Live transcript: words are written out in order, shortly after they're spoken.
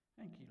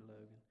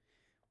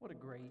What a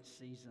great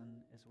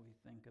season as we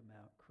think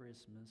about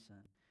Christmas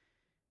and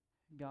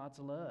God's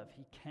love.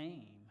 He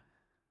came,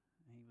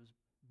 He was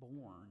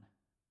born,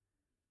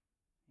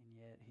 and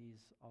yet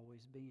He's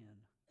always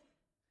been.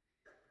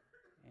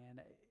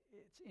 And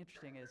it's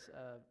interesting, as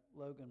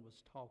Logan was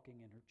talking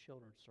in her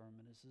children's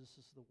sermon, as this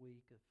is the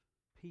week of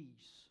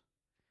peace.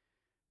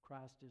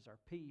 Christ is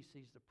our peace.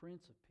 He's the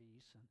Prince of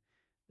Peace. And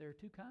there are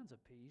two kinds of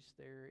peace.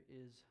 There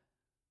is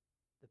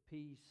the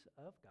peace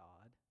of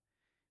God,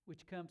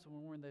 which comes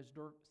when we're in those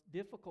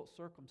difficult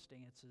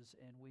circumstances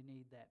and we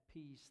need that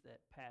peace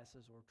that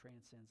passes or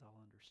transcends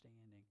all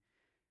understanding.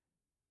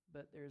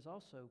 But there's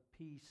also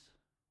peace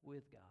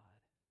with God.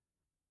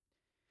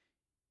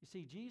 You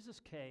see,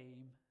 Jesus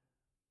came,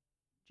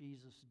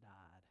 Jesus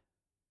died,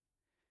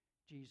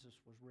 Jesus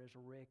was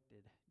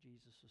resurrected,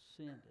 Jesus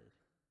ascended.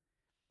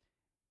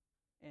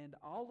 And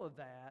all of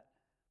that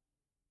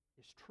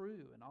is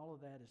true and all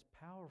of that is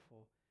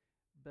powerful,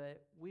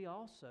 but we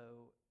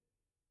also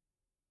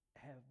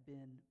have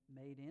been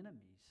made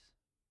enemies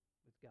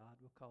with God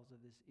because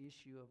of this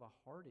issue of a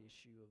heart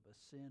issue, of a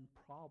sin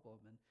problem.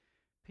 And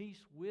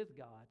peace with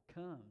God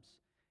comes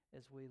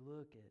as we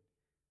look at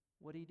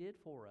what He did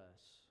for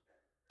us.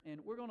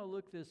 And we're going to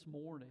look this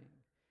morning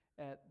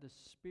at the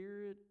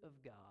Spirit of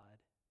God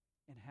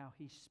and how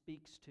He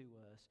speaks to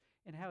us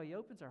and how He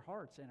opens our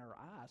hearts and our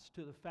eyes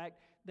to the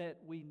fact that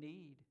we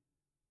need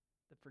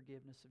the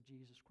forgiveness of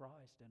Jesus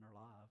Christ in our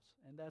lives.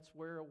 And that's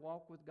where a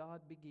walk with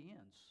God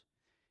begins,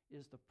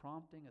 is the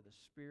prompting of the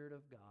Spirit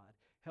of God,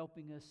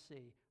 helping us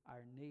see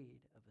our need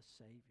of a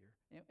Savior.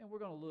 And we're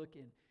going to look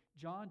in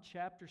John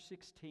chapter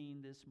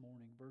 16 this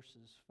morning,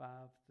 verses 5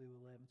 through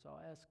 11. So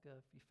I'll ask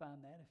if you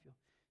find that, if you'll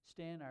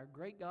stand in our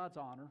great God's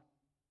honor.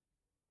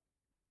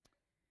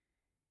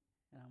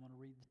 And I'm going to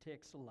read the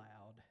text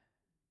aloud.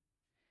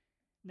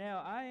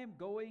 Now I am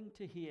going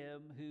to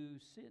Him who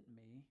sent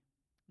me.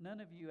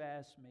 None of you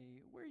ask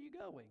me, where are you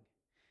going?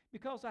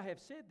 Because I have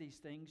said these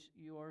things,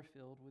 you are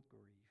filled with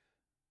grief.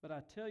 But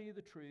I tell you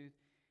the truth,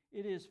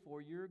 it is for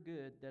your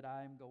good that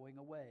I am going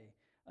away.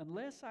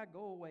 Unless I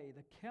go away,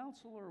 the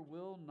Counselor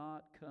will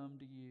not come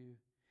to you.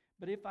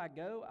 But if I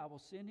go, I will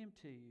send Him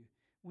to you.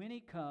 When He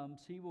comes,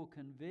 He will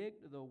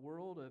convict the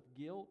world of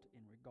guilt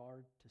in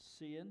regard to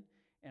sin,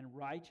 and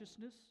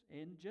righteousness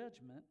and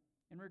judgment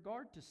in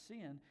regard to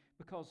sin,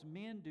 because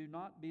men do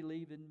not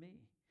believe in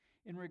me.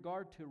 In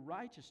regard to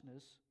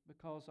righteousness,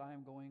 because I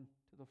am going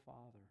to the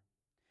Father,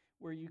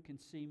 where you can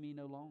see me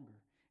no longer.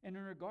 And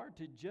in regard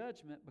to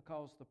judgment,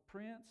 because the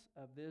prince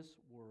of this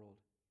world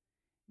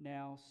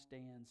now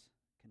stands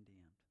condemned.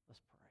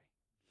 Let's pray.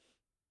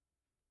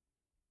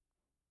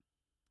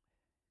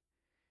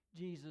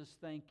 Jesus,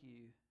 thank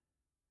you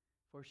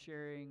for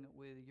sharing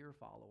with your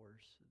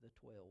followers, the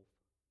 12,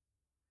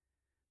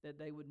 that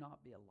they would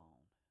not be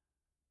alone,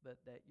 but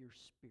that your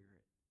Spirit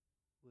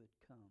would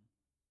come.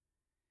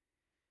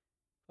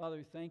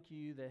 Father, thank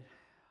you that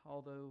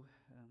although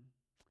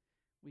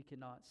we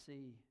cannot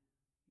see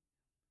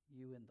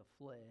you in the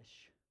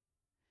flesh,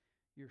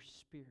 your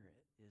Spirit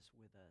is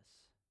with us.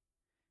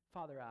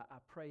 Father, I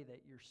pray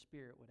that your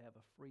Spirit would have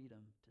a freedom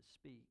to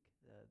speak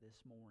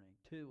this morning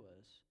to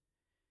us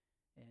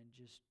and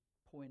just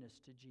point us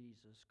to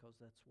Jesus, because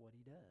that's what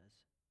He does.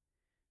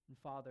 And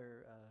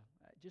Father,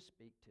 just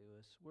speak to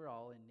us. We're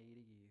all in need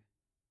of you.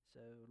 So,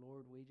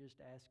 Lord, we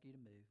just ask you to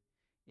move.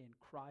 In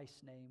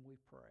Christ's name we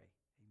pray.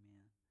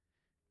 Amen.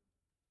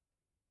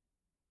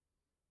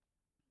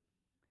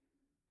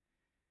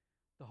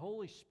 The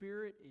Holy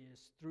Spirit is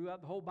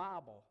throughout the whole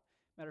Bible.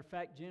 Matter of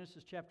fact,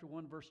 Genesis chapter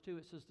 1, verse 2,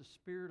 it says the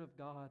Spirit of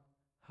God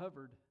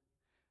hovered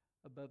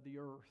above the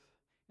earth.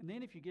 And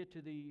then if you get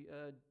to the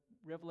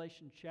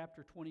Revelation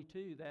chapter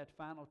 22, that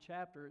final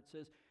chapter, it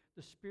says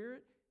the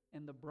Spirit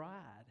and the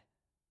bride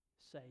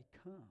say,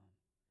 come.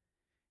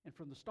 And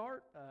from the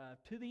start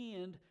to the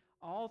end,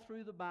 all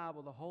through the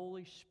Bible, the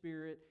Holy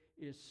Spirit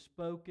is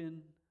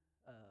spoken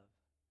of.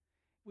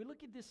 We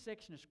look at this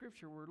section of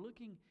Scripture, we're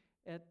looking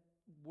at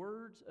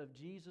words of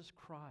Jesus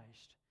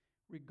Christ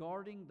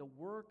regarding the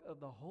work of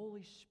the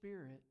Holy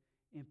Spirit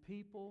in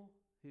people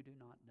who do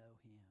not know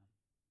Him.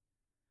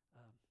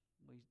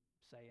 We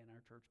say in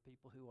our church,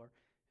 people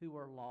who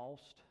are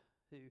lost,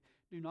 who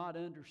do not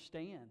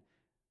understand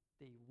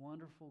the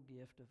wonderful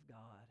gift of God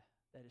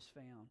that is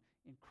found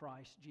in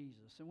Christ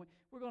Jesus. And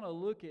we're going to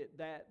look at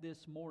that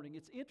this morning.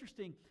 It's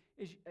interesting,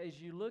 as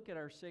you look at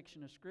our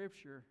section of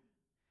Scripture,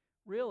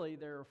 really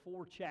there are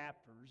 4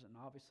 chapters, and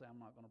obviously I'm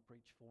not going to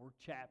preach 4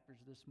 chapters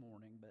this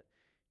morning, but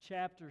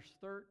chapters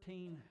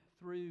 13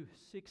 through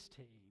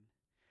 16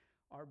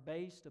 are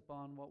based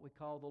upon what we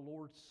call the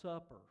Lord's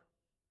Supper.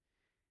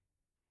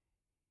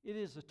 It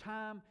is a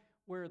time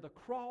where the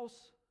cross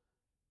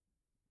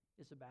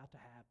is about to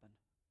happen.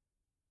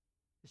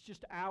 It's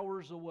just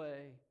hours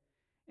away.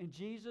 And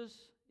Jesus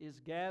is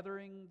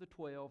gathering the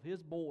 12,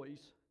 His boys.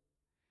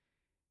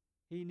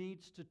 He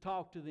needs to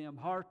talk to them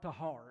heart to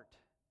heart.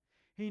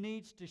 He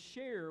needs to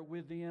share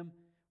with them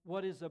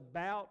what is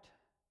about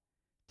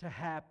to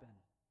happen.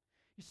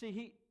 You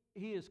see,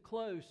 He is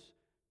close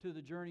to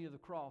the journey of the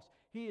cross.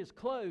 He is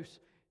close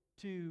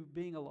to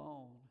being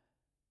alone,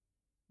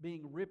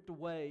 being ripped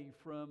away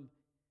from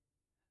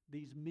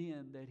these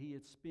men that he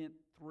had spent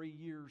 3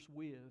 years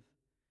with.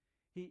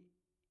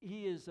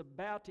 He is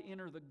about to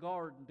enter the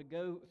garden to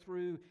go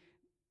through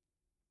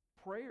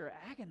prayer,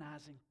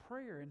 agonizing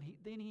prayer, and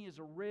then he is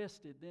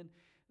arrested. Then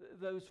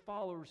those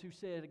followers who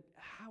said,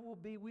 "I will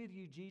be with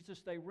you,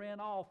 Jesus," they ran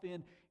off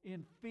in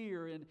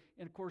fear. And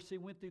of course, he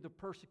went through the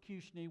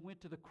persecution. He went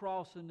to the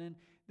cross, and then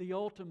the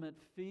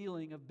ultimate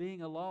feeling of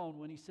being alone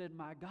when he said,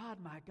 my God,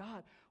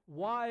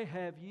 why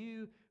have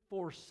you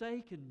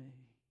forsaken me?"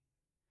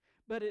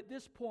 But at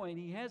this point,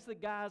 he has the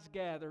guys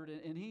gathered,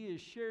 and he is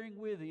sharing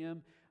with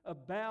them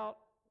about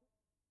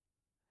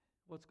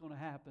what's going to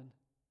happen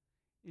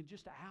in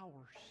just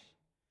hours.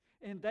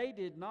 And they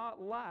did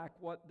not like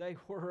what they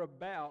were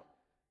about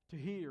to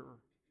hear.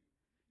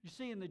 You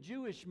see, in the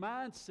Jewish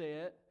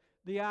mindset,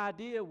 the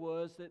idea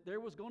was that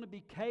there was going to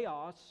be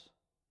chaos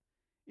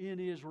in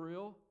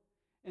Israel,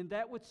 and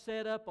that would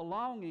set up a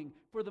longing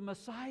for the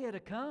Messiah to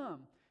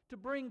come, to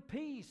bring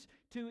peace,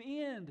 to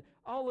end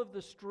all of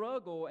the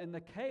struggle and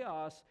the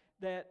chaos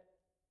that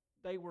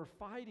they were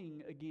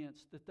fighting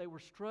against, that they were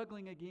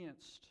struggling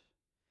against.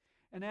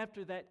 And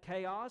after that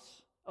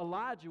chaos,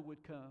 Elijah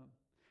would come,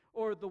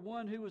 or the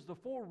one who was the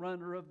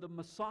forerunner of the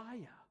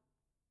Messiah.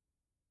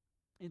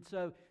 And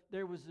so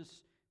there was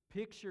this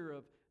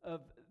picture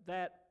of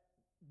that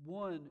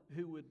one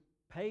who would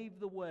pave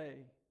the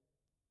way.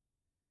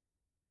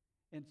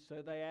 And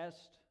so they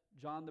asked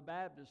John the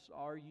Baptist,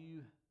 "Are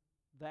you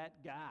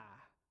that guy?"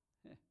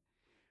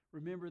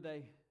 Remember,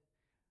 they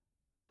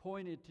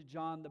pointed to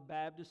John the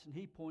Baptist, and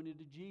he pointed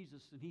to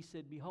Jesus, and he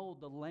said, "Behold,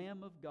 the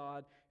Lamb of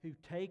God who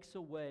takes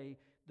away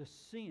the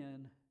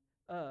sin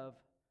of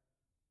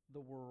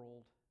the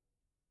world."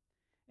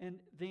 And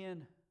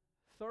then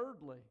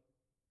thirdly,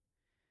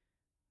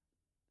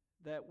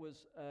 that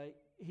was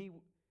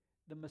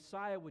the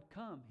Messiah would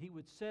come. He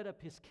would set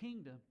up his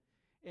kingdom.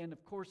 And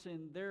of course,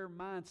 in their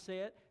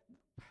mindset,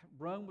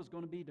 Rome was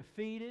going to be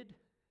defeated.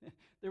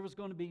 There was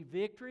going to be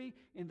victory,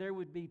 and there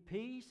would be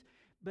peace.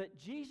 But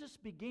Jesus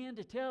began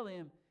to tell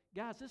them,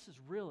 guys, this is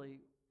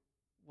really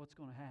what's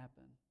going to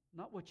happen,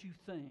 not what you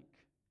think.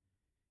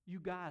 You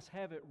guys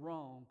have it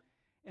wrong.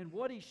 And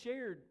what he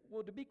shared,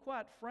 well, to be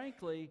quite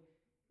frankly,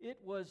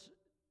 it was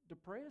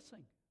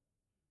depressing.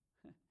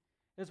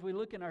 As we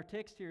look in our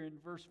text here in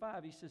verse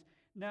 5, he says,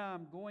 "Now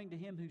I'm going to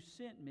him who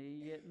sent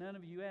me, yet none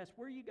of you ask,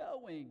 'Where are you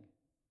going?'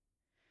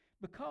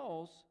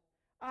 Because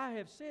I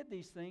have said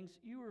these things,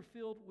 you are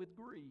filled with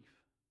grief."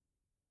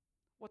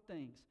 What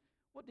things?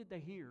 What did they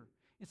hear?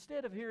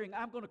 Instead of hearing,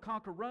 "I'm going to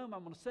conquer Rome,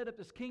 I'm going to set up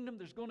this kingdom,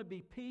 there's going to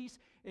be peace,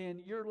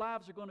 and your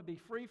lives are going to be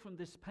free from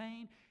this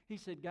pain," he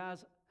said,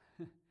 "Guys,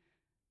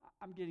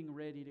 I'm getting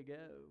ready to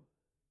go.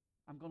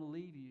 I'm going to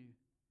leave you.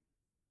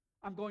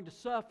 I'm going to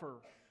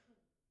suffer.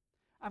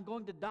 I'm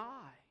going to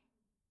die."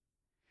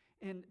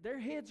 And their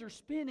heads are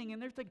spinning,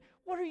 and they're thinking,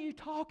 "What are you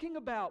talking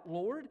about,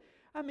 Lord?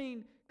 I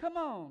mean, come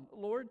on,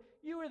 Lord.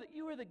 You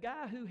are the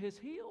guy who has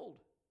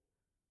healed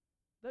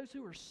those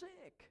who are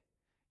sick.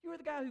 You are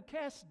the guy who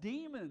cast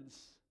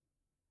demons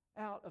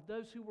out of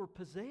those who were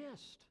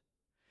possessed.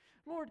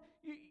 Lord,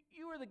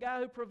 you are the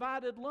guy who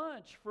provided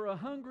lunch for a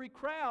hungry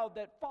crowd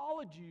that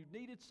followed you,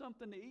 needed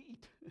something to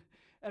eat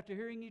after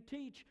hearing you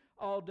teach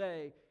all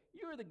day.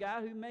 You are the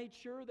guy who made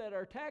sure that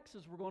our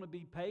taxes were going to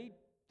be paid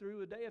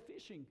through a day of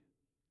fishing."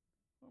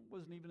 Well, it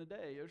wasn't even a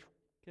day.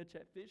 Catch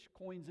that fish,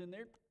 coins in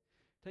there,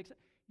 takes it.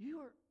 You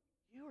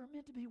are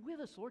meant to be with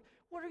us, Lord.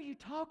 What are you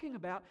talking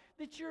about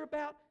that you're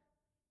about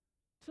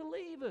to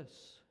leave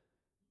us?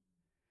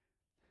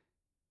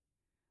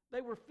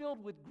 They were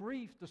filled with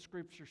grief, the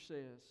Scripture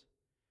says,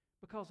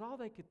 because all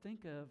they could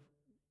think of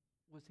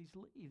was he's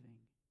leaving.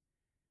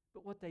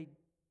 But what they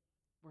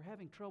were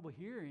having trouble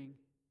hearing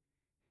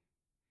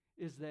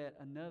is that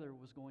another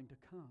was going to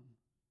come.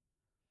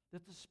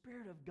 That the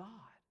Spirit of God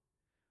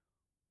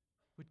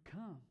would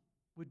come,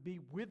 would be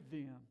with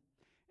them.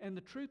 And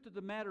the truth of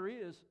the matter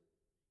is,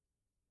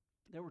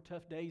 there were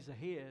tough days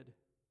ahead.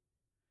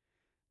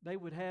 They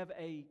would have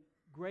a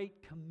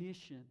great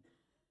commission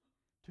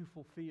to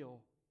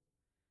fulfill.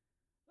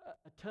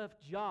 A tough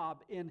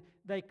job, and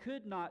they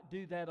could not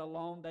do that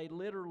alone. They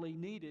literally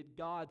needed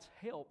God's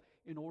help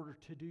in order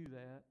to do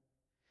that.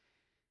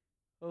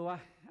 Oh,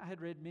 I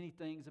had read many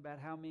things about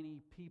how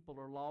many people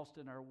are lost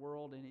in our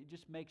world, and it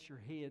just makes your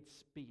head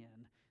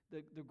spin.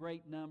 The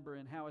great number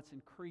and how it's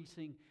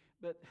increasing.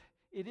 But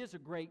it is a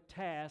great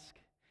task,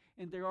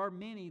 and there are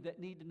many that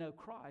need to know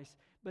Christ.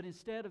 But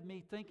instead of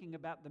me thinking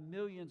about the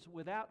millions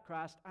without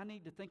Christ, I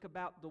need to think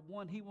about the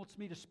one He wants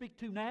me to speak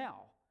to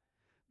now.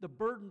 The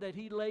burden that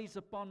He lays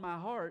upon my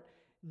heart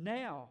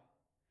now.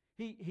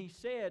 He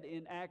said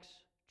in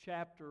Acts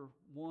chapter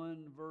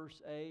 1,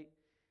 verse 8,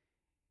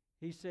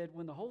 He said,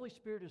 "When the Holy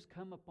Spirit has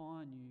come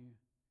upon you,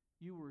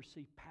 you will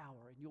receive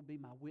power, and you'll be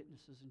my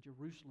witnesses in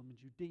Jerusalem and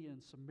Judea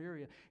and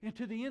Samaria and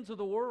to the ends of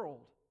the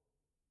world."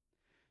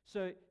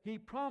 So He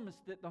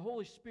promised that the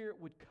Holy Spirit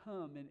would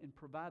come and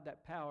provide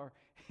that power.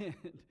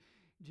 And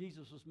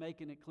Jesus was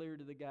making it clear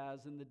to the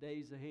guys, in the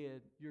days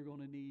ahead, you're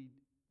going to need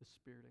the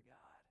Spirit of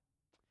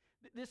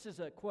God. This is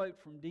a quote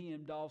from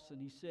D.M. Dawson.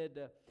 He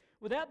said,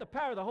 without the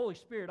power of the Holy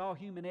Spirit, all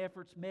human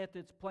efforts,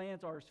 methods,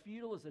 plans are as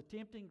futile as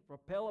attempting to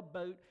propel a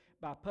boat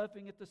by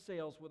puffing at the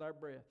sails with our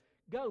breath.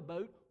 Go,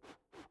 boat.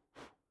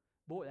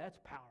 Boy, that's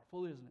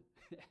powerful, isn't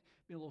it?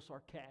 Be a little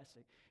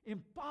sarcastic.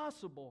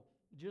 Impossible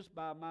just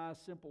by my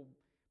simple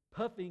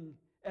puffing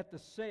at the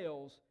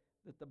sails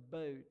that the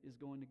boat is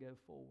going to go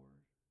forward.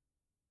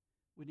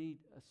 We need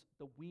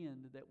the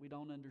wind that we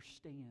don't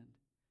understand,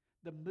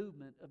 the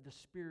movement of the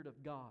Spirit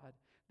of God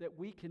that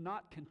we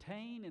cannot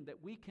contain and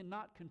that we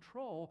cannot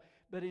control.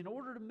 But in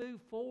order to move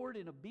forward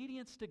in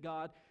obedience to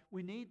God,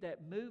 we need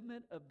that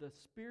movement of the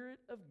Spirit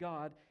of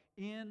God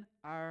in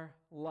our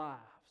lives.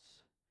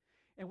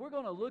 And we're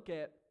going to look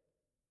at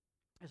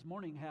this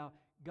morning how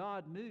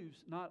God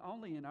moves not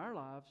only in our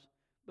lives,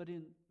 but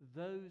in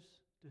those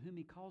to whom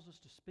He calls us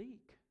to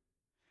speak.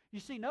 You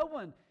see, no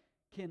one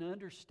can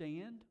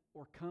understand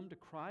or come to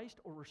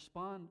Christ or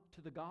respond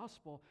to the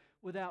gospel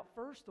without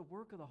first the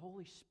work of the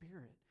Holy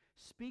Spirit,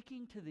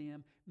 speaking to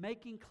them,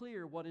 making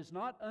clear what is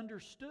not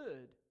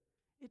understood.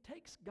 It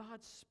takes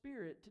God's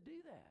Spirit to do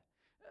that.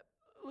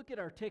 Look at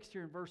our text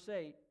here in verse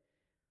 8.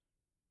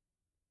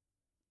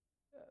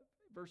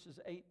 Verses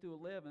 8 through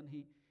 11,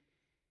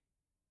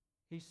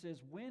 he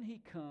says, when He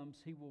comes,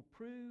 He will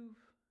prove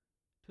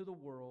to the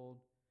world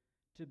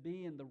to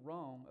be in the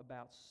wrong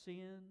about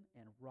sin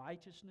and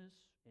righteousness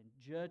and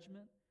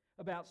judgment.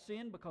 About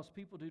sin because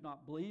people do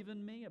not believe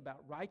in me. About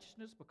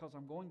righteousness because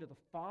I'm going to the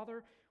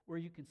Father where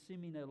you can see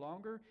me no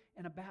longer.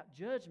 And about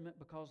judgment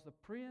because the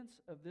prince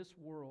of this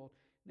world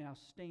now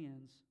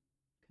stands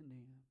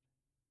condemned.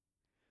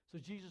 So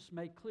Jesus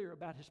made clear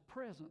about His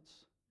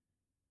presence.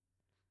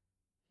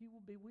 He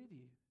will be with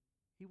you.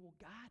 He will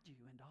guide you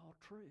into all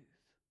truth.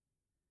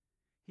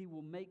 He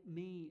will make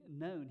me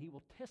known. He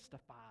will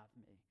testify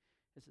of me,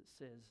 as it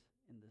says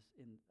in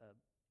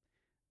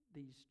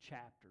these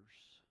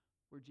chapters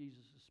where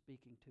Jesus is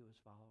speaking to His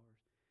followers.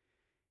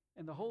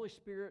 And the Holy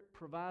Spirit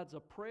provides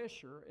a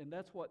pressure, and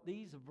that's what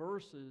these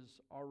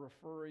verses are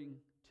referring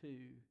to.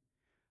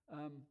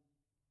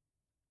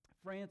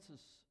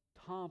 Francis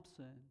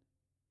Thompson,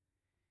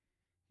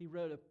 he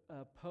wrote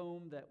a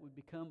poem that would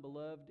become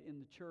beloved in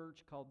the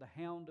church called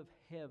The Hound of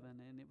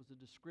Heaven, and it was a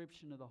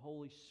description of the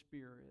Holy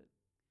Spirit.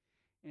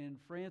 And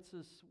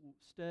Francis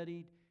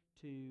studied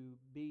to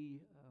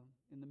be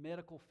in the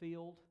medical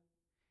field,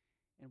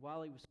 and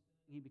while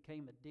he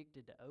became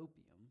addicted to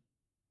opium,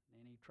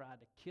 and he tried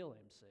to kill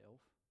himself,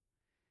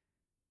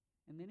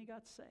 and then he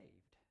got saved.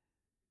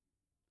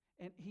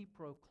 And he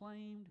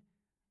proclaimed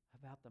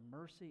about the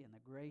mercy and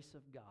the grace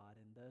of God,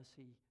 and thus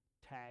he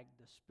tagged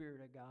the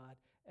Spirit of God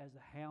as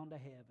the Hound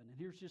of Heaven. And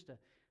here's just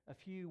a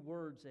few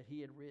words that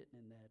he had written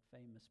in that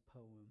famous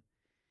poem.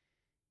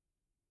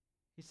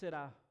 He said,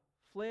 I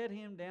fled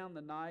Him down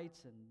the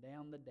nights and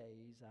down the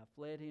days. I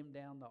fled Him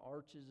down the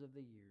arches of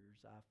the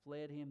years. I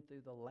fled Him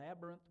through the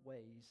labyrinth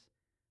ways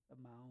of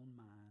my own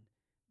mind,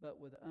 but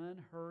with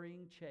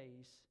unhurrying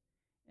chase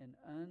and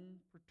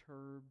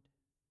unperturbed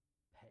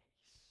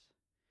pace.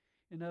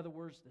 In other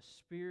words, the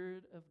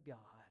Spirit of God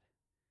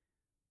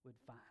would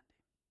find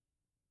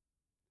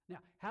him. Now,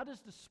 how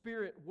does the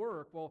Spirit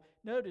work? Well,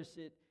 notice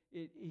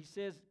he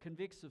says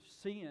convicts of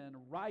sin,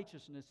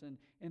 righteousness,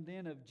 and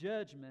then of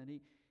judgment.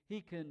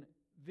 He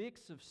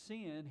convicts of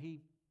sin.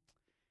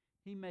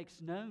 He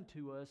makes known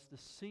to us the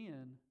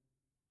sin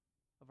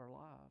of our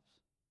lives.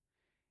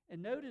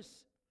 And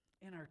notice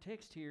in our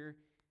text here,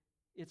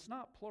 it's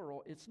not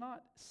plural. It's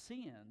not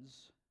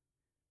sins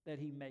that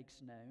He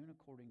makes known,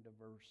 according to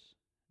verse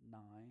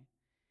 9.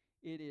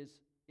 It is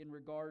in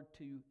regard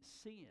to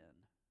sin.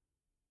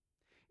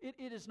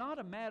 It is not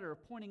a matter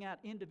of pointing out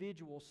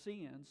individual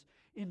sins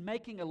in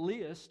making a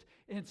list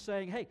and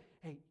saying, hey,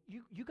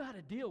 you got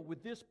to deal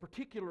with this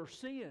particular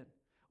sin,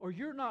 or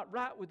you're not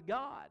right with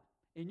God,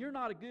 and you're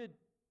not a good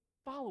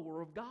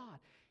follower of God.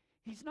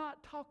 He's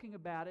not talking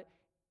about it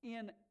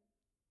in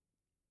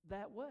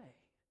that way.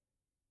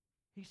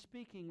 He's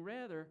speaking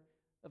rather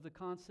of the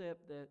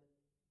concept that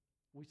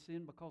we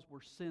sin because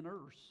we're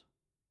sinners,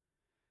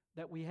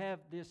 that we have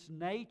this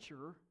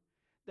nature,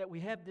 that we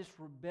have this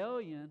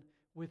rebellion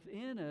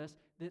within us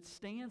that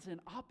stands in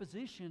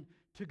opposition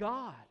to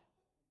God.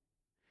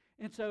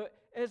 And so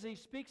as he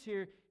speaks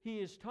here, he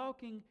is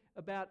talking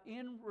about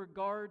in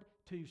regard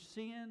to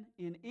sin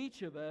in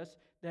each of us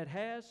that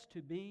has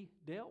to be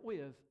dealt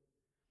with.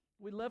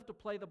 We love to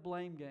play the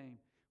blame game.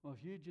 Well,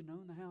 if you'd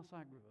known the house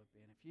I grew up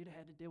in, if you'd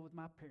had to deal with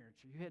my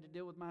parents, or you had to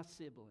deal with my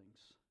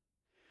siblings,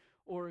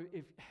 or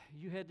if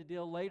you had to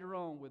deal later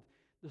on with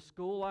the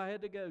school I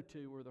had to go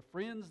to, or the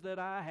friends that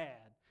I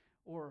had,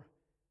 or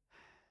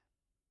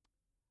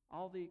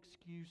all the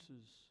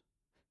excuses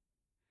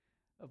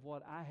of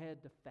what I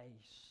had to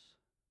face.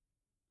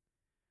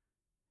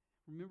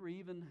 Remember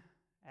even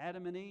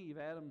Adam and Eve.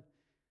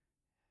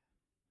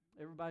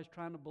 Everybody's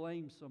trying to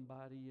blame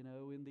somebody,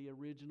 in the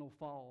original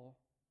fall,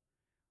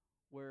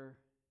 where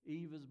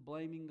Eve is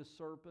blaming the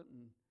serpent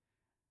and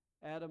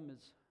Adam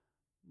is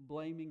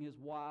blaming his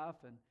wife,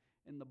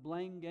 and the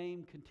blame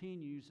game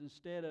continues.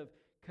 Instead of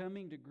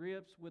coming to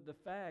grips with the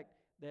fact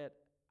that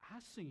I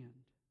sinned.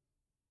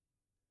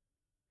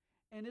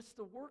 And it's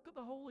the work of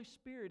the Holy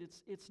Spirit.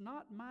 It's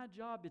not my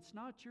job, it's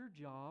not your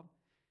job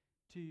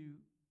to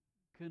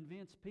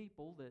convince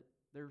people that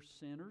they're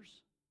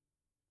sinners.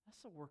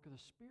 That's the work of the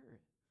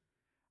Spirit.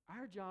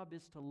 Our job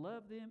is to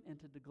love them and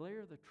to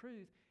declare the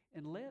truth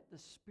and let the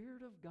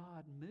Spirit of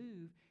God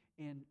move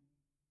and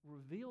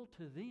reveal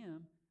to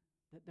them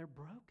that they're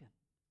broken,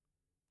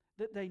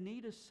 that they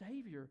need a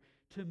Savior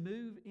to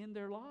move in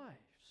their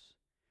lives.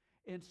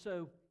 And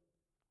so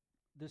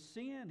the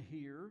sin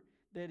here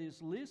that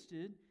is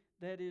listed,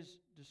 that is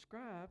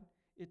described,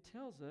 it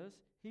tells us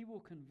He will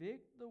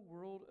convict the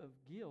world of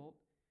guilt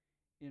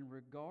in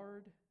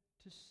regard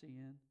to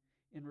sin,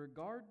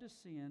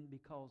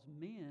 because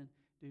men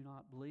do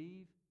not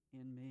believe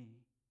in me.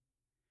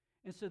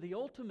 And so the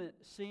ultimate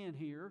sin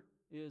here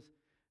is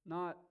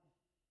not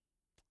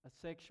a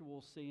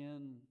sexual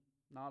sin,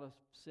 not a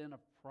sin of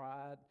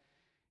pride.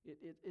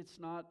 It's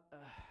not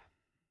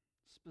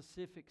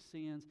specific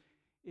sins.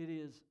 It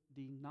is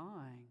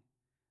denying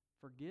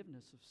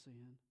forgiveness of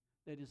sin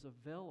that is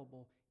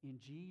available in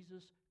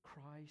Jesus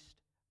Christ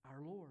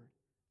our Lord.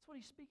 That's what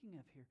he's speaking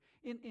of here.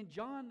 In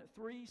John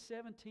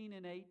 3:17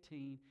 and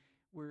 18,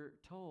 we're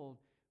told,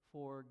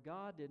 "For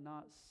God did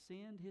not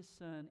send His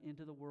Son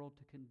into the world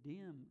to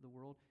condemn the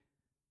world,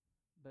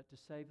 but to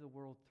save the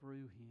world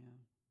through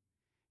Him."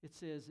 It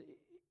says,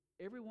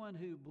 "Everyone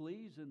who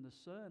believes in the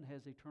Son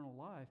has eternal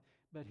life,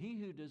 but he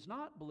who does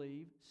not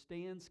believe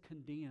stands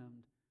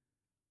condemned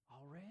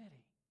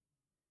already."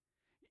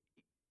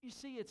 You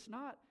see, it's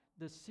not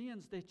the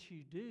sins that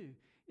you do.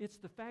 It's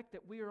the fact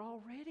that we are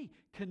already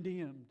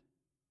condemned.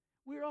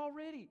 We're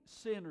already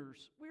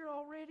sinners. We're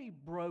already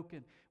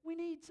broken. We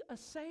need a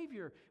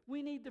Savior.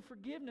 We need the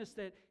forgiveness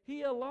that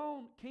He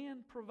alone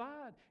can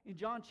provide. In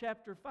John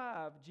chapter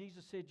 5,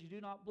 Jesus said, "You do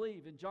not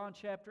believe." In John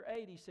chapter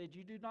 8, He said,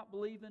 "You do not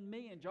believe in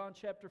me." In John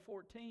chapter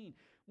 14,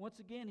 once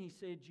again He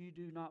said, "You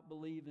do not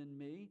believe in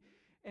me."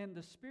 And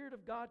the Spirit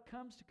of God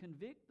comes to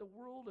convict the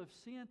world of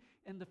sin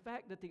and the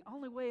fact that the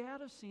only way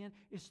out of sin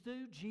is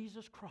through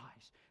Jesus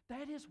Christ.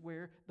 That is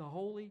where the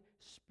Holy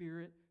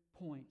Spirit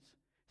points.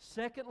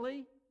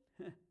 Secondly,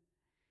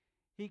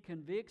 He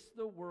convicts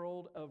the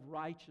world of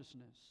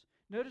righteousness.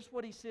 Notice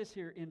what He says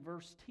here in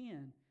verse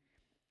 10.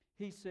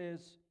 He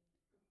says,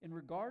 "In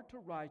regard to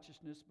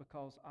righteousness,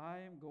 because I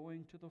am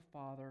going to the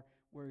Father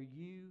where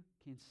you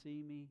can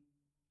see me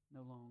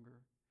no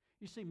longer."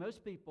 You see,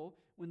 most people,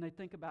 when they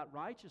think about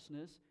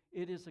righteousness,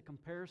 it is a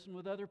comparison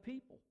with other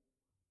people.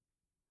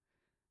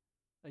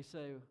 They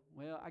say,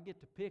 "Well, I get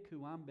to pick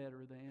who I'm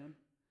better than.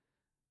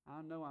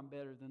 I know I'm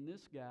better than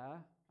this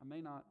guy. I may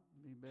not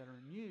be better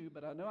than you,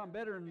 but I know I'm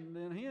better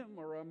than him,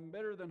 or I'm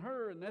better than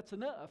her, and that's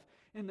enough,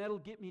 and that'll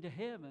get me to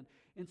heaven."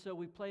 And so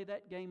we play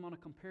that game on a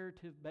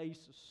comparative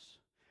basis.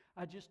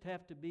 I just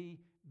have to be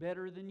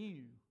better than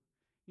you.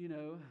 You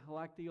know,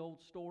 like the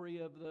old story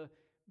of the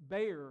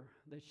bear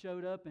that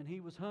showed up and he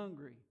was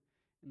hungry.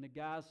 And the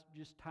guy's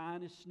just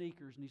tying his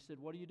sneakers, and he said,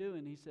 "What are you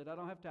doing?" He said, "I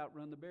don't have to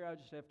outrun the bear, I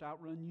just have to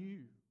outrun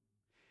you.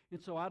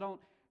 And so I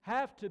don't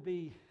have to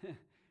be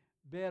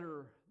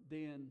better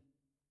than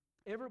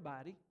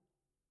everybody.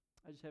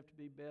 I just have to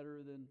be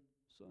better than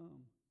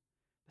some."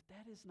 But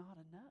that is not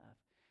enough.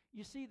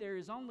 You see, there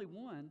is only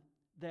one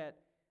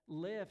that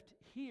left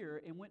here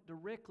and went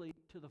directly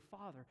to the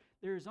Father.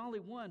 There is only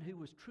one who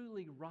was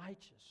truly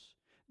righteous.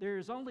 There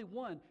is only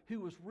one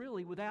who was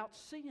really without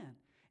sin,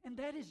 and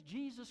that is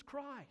Jesus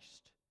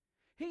Christ.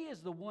 He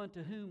is the one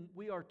to whom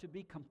we are to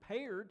be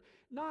compared,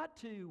 not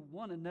to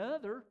one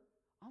another,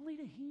 only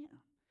to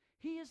Him.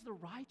 He is the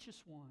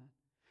righteous one.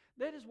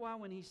 That is why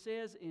when He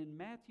says in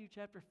Matthew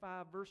chapter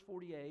 5, verse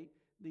 48,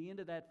 the end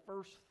of that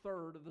first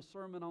third of the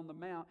Sermon on the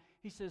Mount,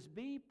 He says,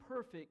 "Be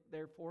perfect,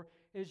 therefore,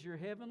 as your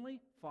heavenly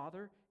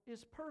Father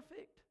is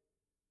perfect."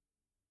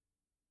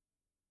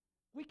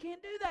 We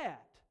can't do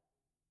that.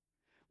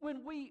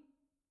 When we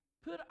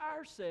put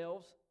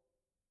ourselves,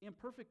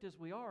 imperfect as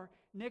we are,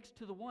 next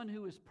to the one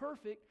who is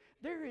perfect,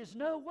 there is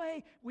no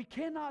way we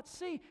cannot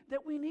see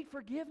that we need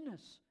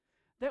forgiveness,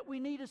 that we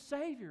need a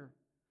Savior.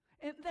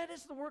 And that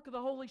is the work of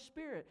the Holy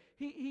Spirit.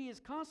 He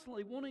is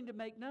constantly wanting to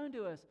make known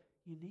to us,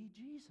 you need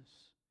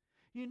Jesus.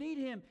 You need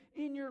Him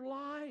in your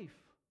life.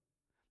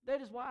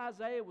 That is why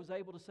Isaiah was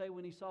able to say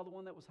when he saw the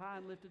one that was high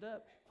and lifted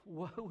up,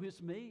 "Woe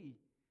is me.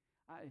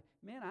 I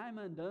am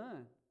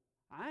undone.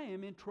 I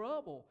am in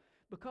trouble."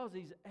 Because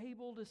he's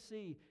able to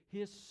see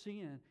his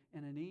sin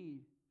and a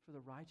need for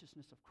the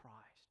righteousness of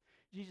Christ.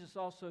 Jesus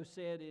also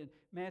said in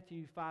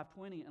Matthew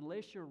 5:20,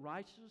 "Unless your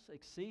righteousness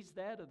exceeds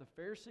that of the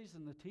Pharisees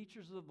and the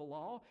teachers of the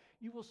law,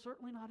 you will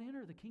certainly not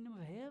enter the kingdom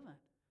of heaven."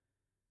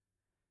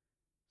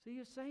 See,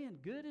 he's saying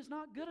good is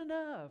not good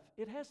enough.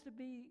 It has to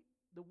be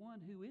the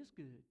one who is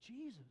good,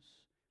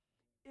 Jesus.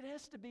 It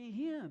has to be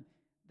Him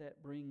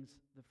that brings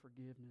the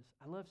forgiveness.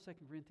 I love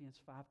 2 Corinthians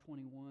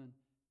 5:21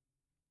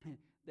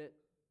 that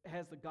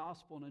has the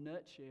gospel in a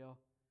nutshell.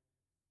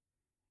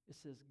 It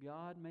says,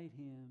 "God made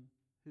Him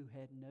who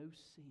had no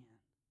sin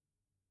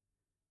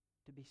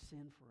to be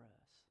sin for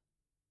us,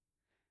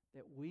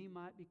 that we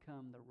might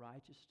become the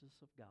righteousness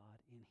of God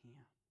in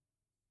him.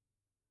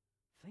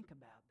 Think about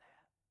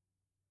that.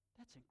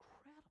 That's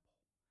incredible.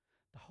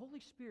 The Holy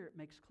Spirit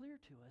makes clear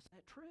to us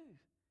that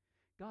truth.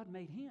 God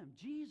made him,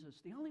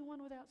 Jesus, the only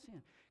one without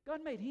sin.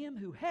 God made him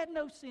who had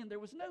no sin. There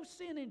was no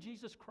sin in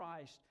Jesus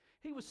Christ.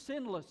 He was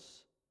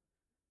sinless.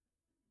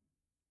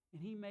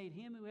 And he made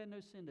him who had no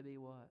sin to be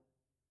what?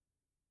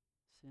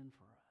 Sin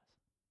for us.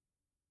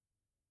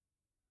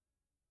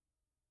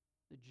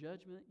 The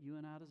judgment you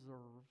and I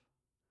deserve,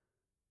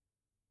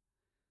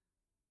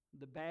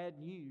 the bad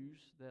news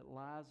that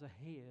lies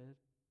ahead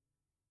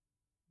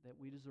that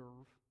we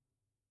deserve,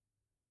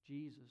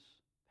 Jesus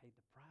paid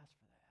the price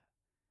for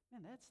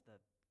that. Man, that's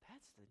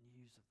the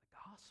news of the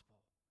gospel,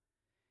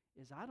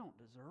 is I don't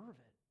deserve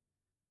it,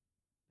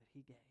 but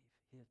he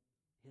gave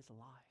his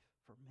life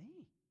for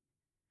me.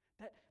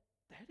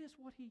 That is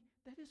what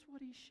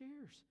he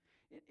shares.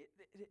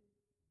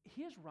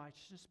 His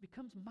righteousness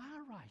becomes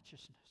my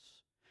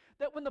righteousness.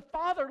 That when the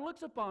Father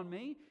looks upon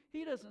me,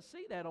 he doesn't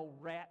see that old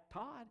rat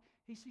Todd.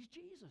 He sees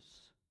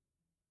Jesus.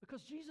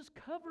 Because Jesus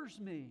covers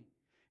me.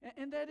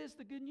 And that is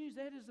the good news.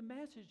 That is the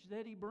message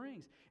that he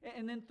brings.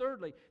 And then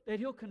thirdly, that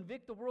he'll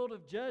convict the world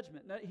of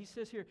judgment. Now, he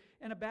says here,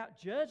 and about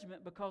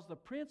judgment, because the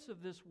prince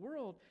of this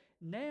world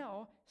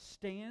now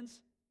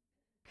stands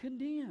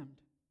condemned.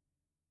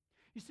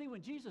 You see,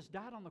 when Jesus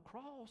died on the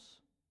cross,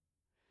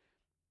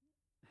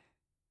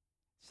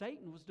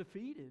 Satan was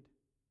defeated.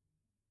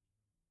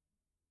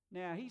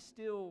 Now, he's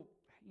still,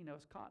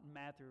 as Cotton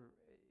Mather,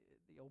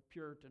 the old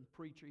Puritan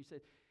preacher, he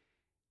said,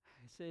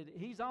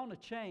 he's on a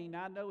chain.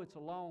 I know it's a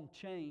long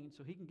chain,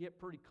 so he can get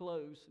pretty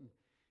close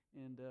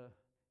and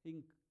he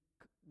can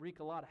wreak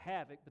a lot of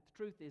havoc. But the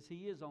truth is,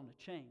 he is on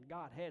a chain.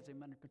 God has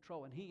him under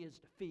control, and he is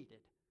defeated.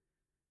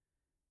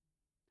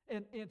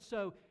 And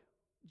so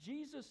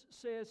Jesus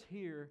says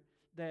here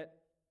that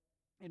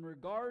in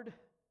regard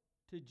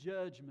to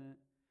judgment,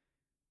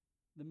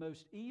 the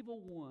most evil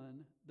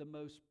one, the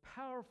most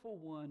powerful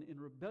one in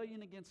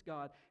rebellion against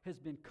God has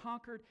been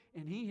conquered,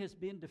 and he has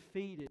been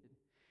defeated.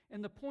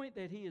 And the point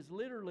that he is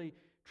literally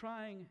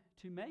trying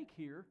to make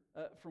here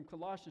from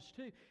Colossians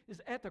 2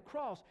 is at the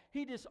cross,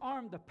 he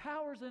disarmed the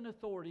powers and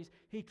authorities.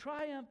 He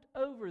triumphed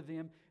over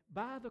them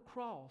by the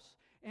cross.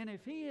 And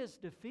if he has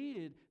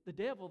defeated the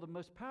devil, the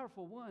most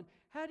powerful one,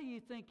 how do you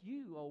think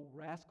you, old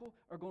rascal,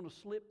 are going to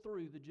slip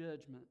through the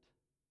judgment?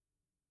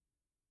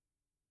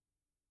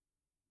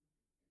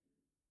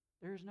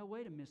 There is no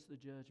way to miss the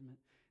judgment.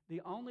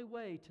 The only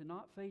way to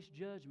not face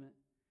judgment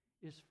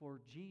is for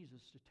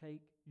Jesus to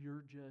take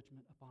your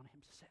judgment upon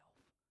himself.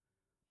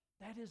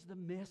 That is the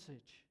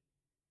message.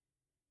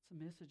 It's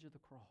the message of the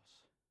cross.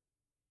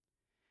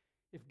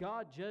 If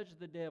God judged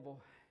the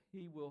devil,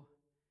 he will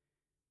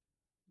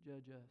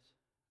judge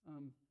us.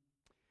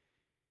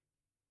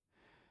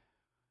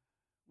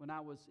 When I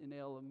was in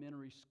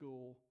elementary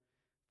school,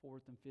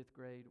 4th and 5th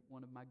grade,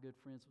 one of my good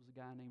friends was a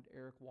guy named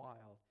Eric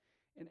Wild.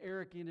 And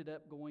Eric ended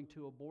up going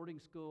to a boarding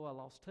school. I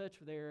lost touch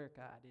with Eric.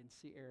 I didn't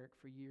see Eric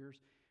for years.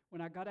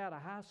 When I got out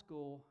of high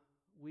school,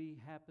 we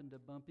happened to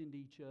bump into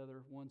each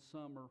other one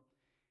summer,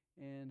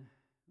 and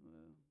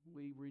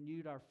we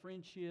renewed our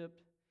friendship.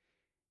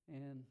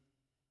 And,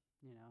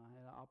 I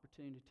had an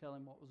opportunity to tell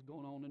him what was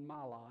going on in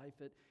my life.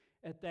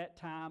 At that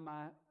time,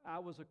 I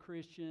was a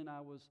Christian.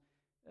 I was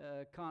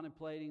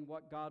contemplating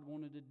what God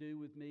wanted to do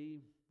with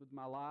me, with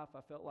my life.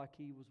 I felt like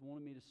he was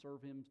wanting me to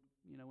serve him,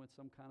 in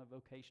some kind of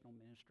vocational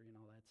ministry and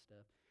all that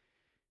stuff.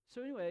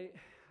 So anyway,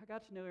 I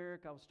got to know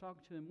Eric. I was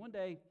talking to him. One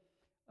day,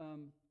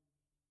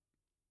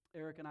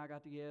 Eric and I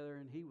got together,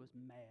 and he was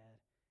mad.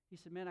 He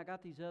said, man, I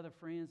got these other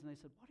friends, and they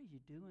said, what are you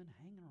doing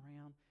hanging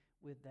around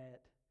with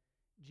that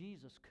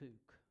Jesus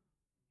kook?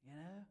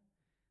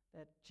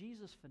 That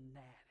Jesus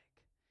fanatic.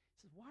 He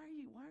said, why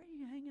are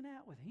you hanging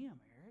out with him,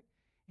 Eric?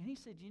 And he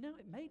said,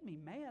 it made me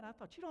mad. I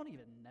thought, you don't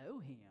even know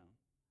him.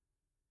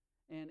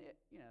 And it,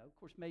 of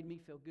course, made me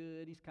feel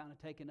good. He's kind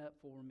of taken up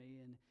for me.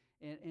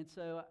 And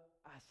so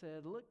I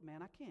said, look,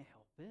 man, I can't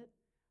help it.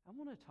 I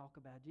want to talk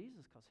about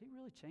Jesus because he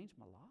really changed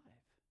my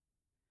life.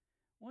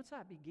 Once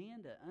I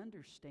began to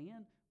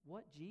understand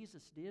what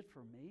Jesus did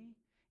for me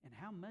and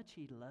how much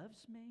he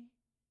loves me,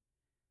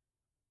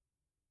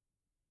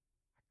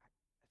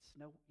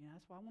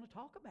 that's why I want to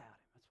talk about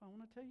him. That's why I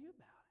want to tell you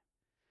about him.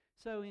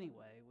 So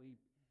anyway,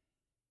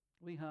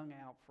 we hung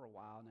out for a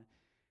while.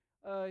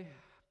 And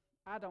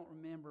I don't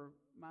remember.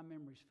 My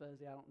memory's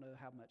fuzzy. I don't know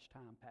how much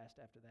time passed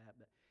after that.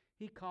 But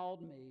he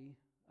called me,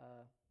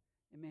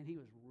 and man, he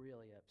was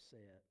really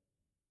upset.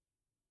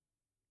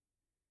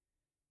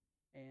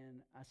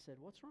 And I said,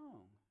 what's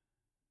wrong?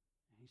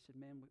 And he said,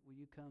 man, will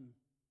you come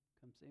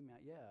see me?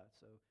 Yeah.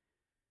 So,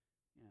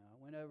 I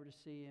went over to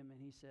see him,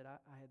 and he said,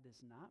 I had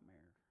this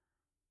nightmare.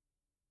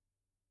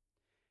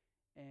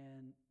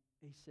 And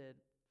he said,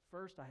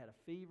 first I had a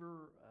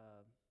fever.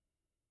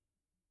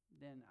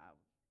 Then I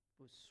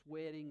was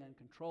sweating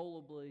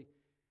uncontrollably.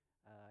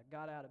 I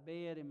got out of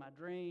bed in my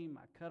dream.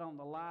 I cut on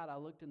the light. I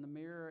looked in the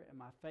mirror, and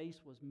my face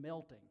was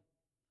melting.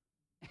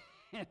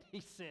 And he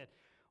said,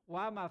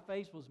 while my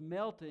face was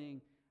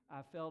melting,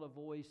 I felt a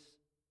voice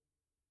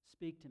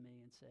speak to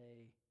me and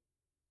say,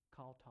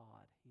 call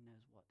Todd. He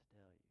knows what to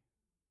tell you.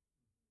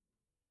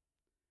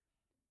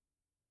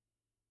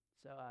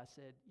 So I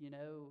said,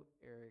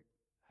 Eric,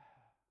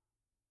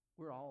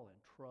 we're all in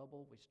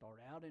trouble. We start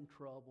out in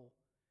trouble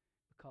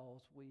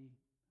because we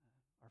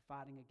are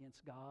fighting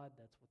against God.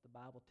 That's what the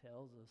Bible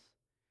tells us.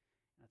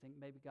 And I think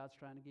maybe God's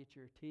trying to get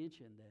your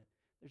attention that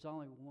there's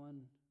only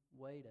one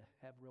way to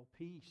have real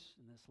peace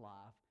in this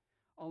life.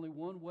 Only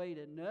one way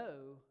to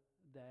know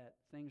that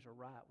things are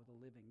right with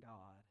a living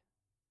God.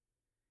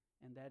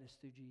 And that is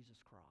through Jesus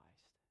Christ.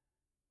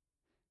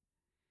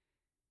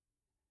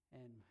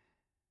 And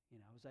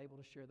I was able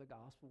to share the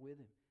gospel with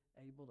him,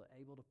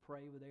 able to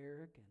pray with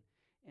Eric,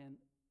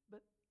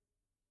 but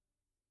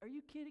are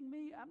you kidding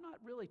me? I'm not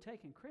really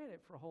taking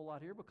credit for a whole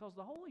lot here because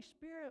the Holy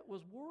Spirit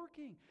was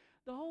working.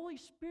 The Holy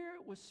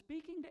Spirit was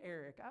speaking to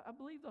Eric. I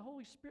believe the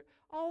Holy Spirit,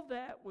 all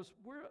that was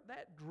where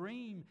that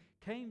dream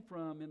came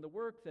from and the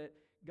work that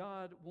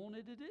God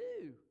wanted to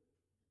do.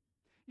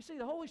 You see,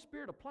 the Holy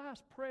Spirit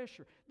applies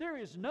pressure. There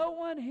is no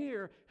one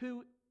here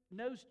who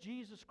knows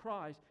Jesus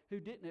Christ who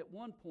didn't at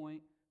one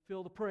point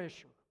feel the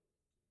pressure.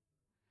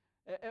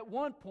 At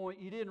one point,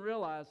 you didn't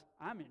realize,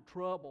 I'm in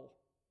trouble,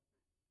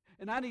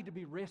 and I need to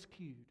be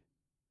rescued.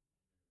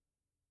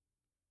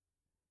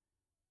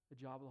 The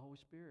job of the Holy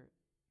Spirit,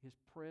 His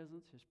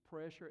presence, His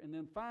pressure, and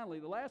then finally,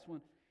 the last one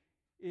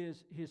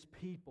is His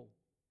people.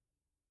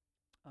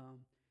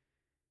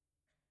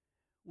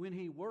 When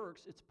He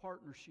works, it's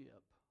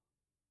partnership.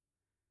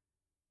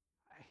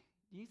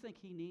 Do you think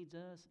He needs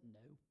us? No.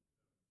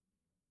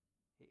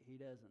 He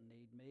doesn't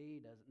need me, He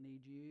doesn't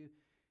need you.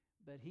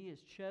 But He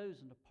has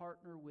chosen to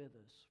partner with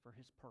us for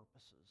His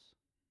purposes.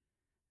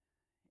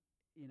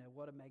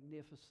 What a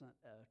magnificent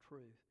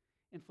truth.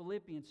 In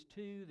Philippians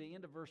 2, the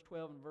end of verse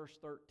 12 and verse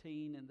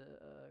 13, in the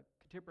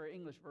Contemporary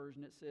English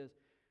Version, it says,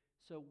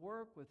 "So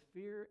work with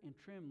fear and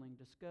trembling,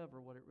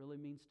 discover what it really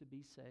means to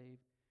be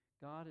saved.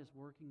 God is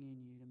working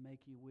in you to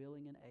make you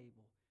willing and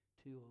able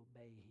to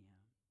obey Him."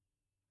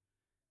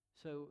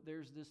 So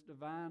there's this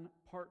divine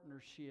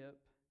partnership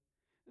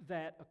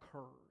that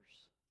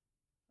occurs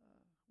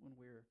when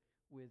we're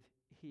with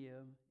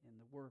Him and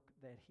the work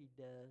that He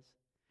does.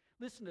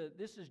 Listen to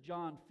this is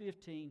John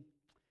 15.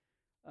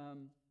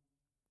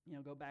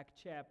 Go back to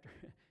chapter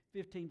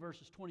 15,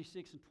 verses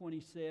 26 and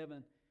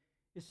 27.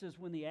 It says,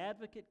 "When the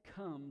Advocate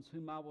comes,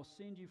 whom I will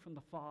send you from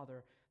the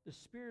Father, the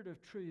Spirit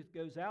of truth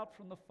goes out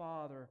from the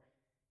Father.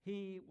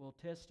 He will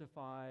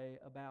testify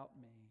about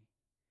me.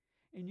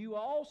 And you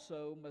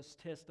also must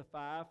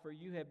testify, for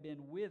you have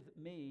been with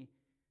me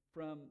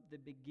from the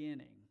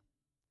beginning."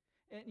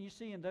 And you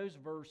see in those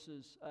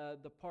verses,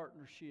 the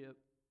partnership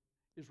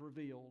is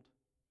revealed.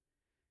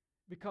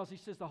 Because he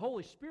says, the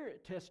Holy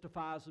Spirit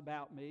testifies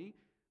about me.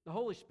 The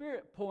Holy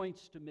Spirit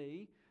points to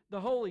me. The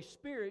Holy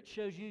Spirit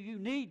shows you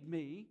need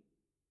me,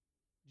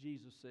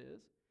 Jesus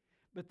says.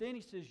 But then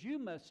he says, you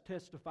must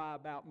testify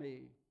about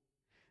me.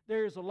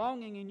 There is a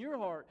longing in your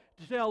heart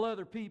to tell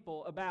other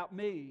people about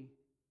me.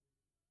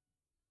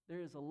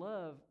 There is a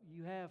love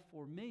you have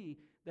for me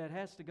that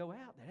has to go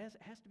out, that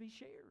has to be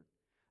shared.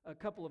 A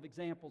couple of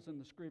examples in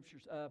the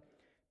Scriptures.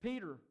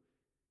 Peter,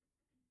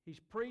 he's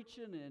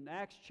preaching in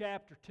Acts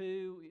chapter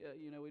 2.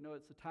 We know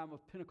it's the time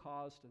of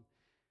Pentecost, and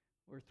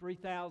where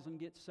 3,000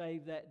 get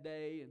saved that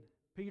day. And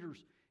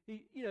Peter's,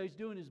 he's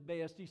doing his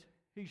best.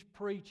 He's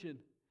preaching,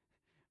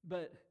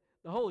 but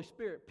the Holy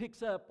Spirit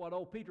picks up what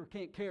old Peter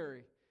can't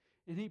carry,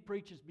 and he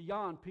preaches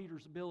beyond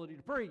Peter's ability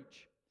to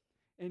preach,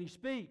 and he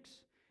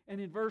speaks. And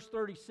in verse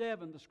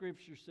 37, the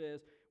Scripture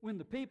says, when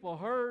the people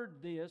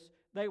heard this,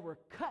 they were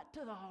cut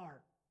to the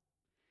heart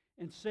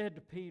and said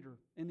to Peter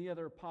and the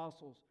other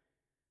apostles,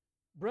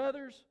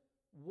 "Brothers,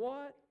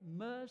 what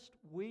must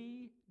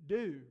we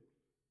do?"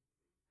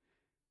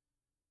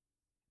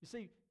 You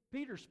see,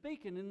 Peter's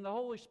speaking and the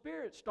Holy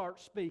Spirit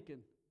starts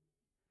speaking.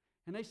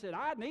 And they said,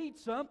 "I need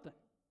something.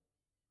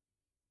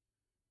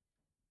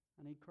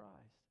 I need Christ."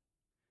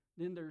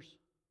 Then there's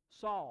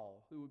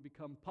Saul, who would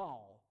become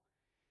Paul.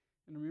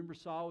 And remember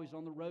Saul, he's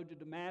on the road to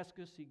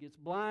Damascus. He gets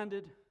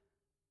blinded.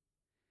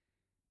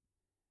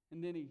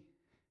 And then he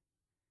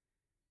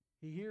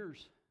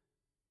hears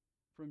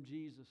from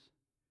Jesus,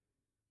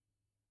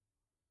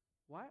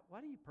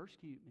 Why do you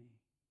persecute me?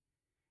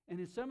 And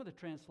in some of the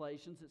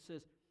translations it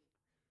says,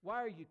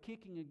 "Why are you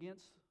kicking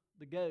against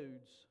the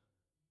goads?"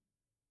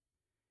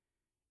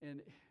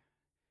 And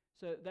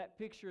so that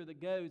picture of the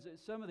goads,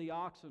 some of the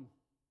oxen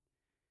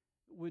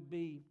would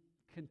be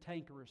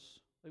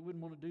cantankerous. They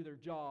wouldn't want to do their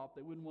job.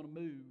 They wouldn't want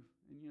to move.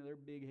 And they're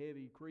big,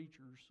 heavy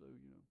creatures.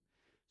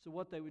 So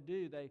what they would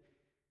do, they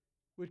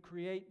would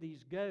create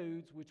these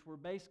goads, which were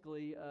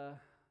basically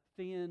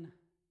thin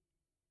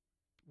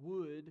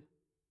wood,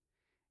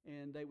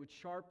 and they would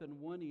sharpen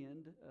one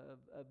end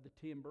of the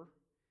timber,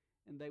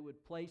 and they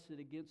would place it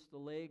against the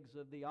legs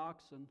of the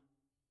oxen.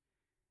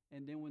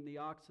 And then when the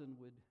oxen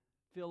would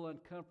feel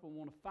uncomfortable and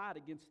want to fight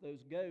against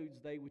those goads,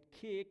 they would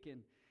kick,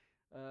 and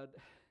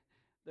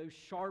those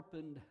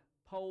sharpened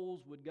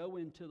poles would go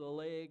into the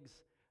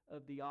legs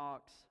of the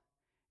ox,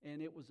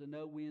 and it was a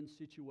no-win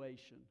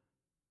situation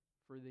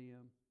for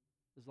them.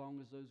 As long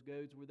as those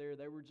goads were there,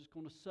 they were just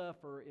going to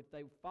suffer if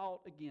they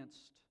fought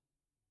against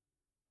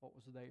what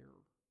was there.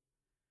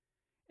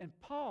 And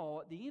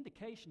Paul, the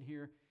indication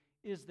here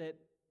is that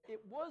it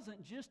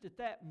wasn't just at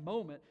that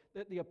moment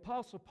that the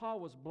Apostle Paul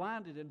was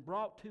blinded and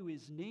brought to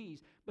his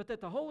knees, but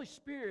that the Holy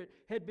Spirit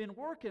had been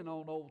working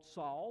on old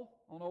Saul,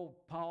 on old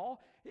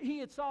Paul. He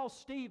had saw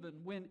Stephen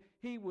when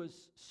he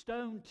was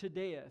stoned to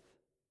death.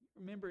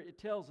 Remember, it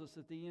tells us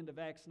at the end of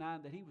Acts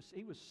 9 that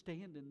he was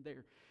standing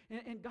there.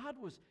 And God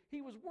was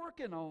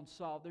working on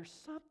Saul. There's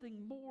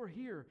something more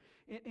here.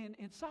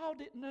 And Saul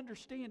didn't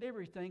understand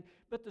everything,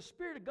 but the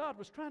Spirit of God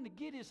was trying to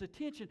get his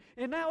attention.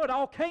 And now it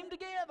all came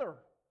together.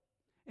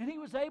 And he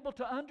was able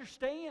to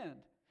understand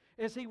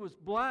as he was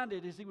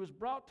blinded, as he was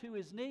brought to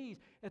his knees.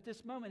 At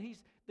this moment,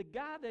 the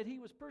guy that he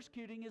was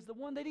persecuting is the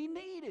one that he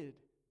needed.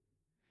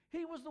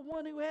 He was the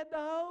one who had the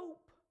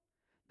hope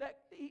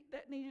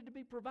that needed to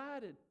be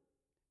provided.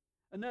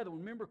 Another one,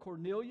 remember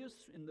Cornelius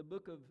in the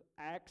book of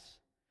Acts?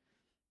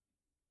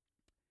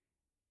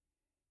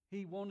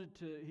 He wanted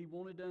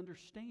to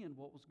understand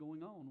what was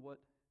going on,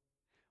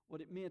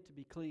 what it meant to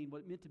be clean,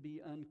 what it meant to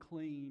be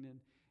unclean.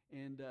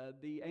 And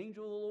the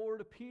angel of the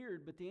Lord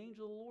appeared, but the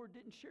angel of the Lord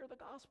didn't share the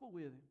gospel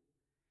with him.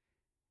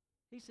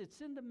 He said,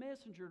 send a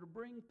messenger to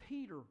bring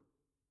Peter.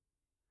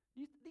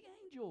 The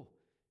angel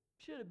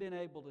should have been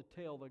able to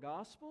tell the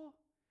gospel,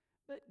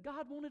 but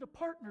God wanted a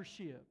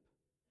partnership.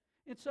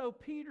 And so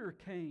Peter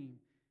came,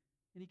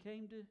 and he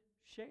came to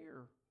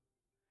share.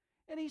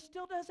 And he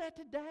still does that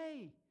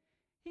today.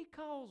 He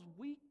calls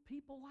weak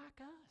people like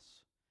us.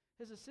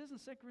 As it says in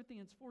 2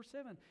 Corinthians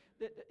 4:7,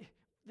 that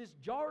these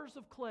jars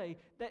of clay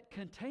that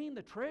contain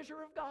the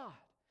treasure of God.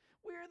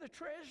 We're the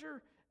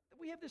treasure.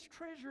 We have this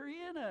treasure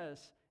in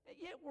us, and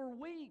yet we're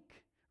weak.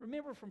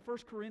 Remember from 1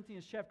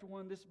 Corinthians chapter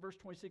 1, this is verse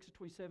 26 to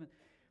 27.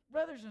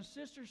 Brothers and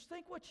sisters,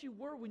 think what you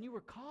were when you were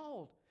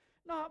called.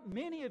 Not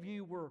many of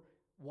you were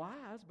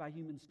wise by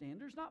human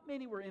standards. Not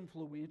many were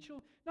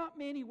influential. Not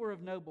many were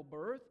of noble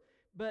birth.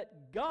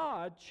 But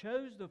God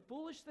chose the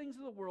foolish things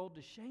of the world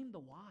to shame the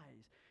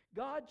wise.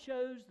 God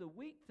chose the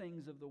weak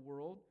things of the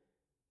world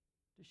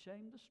to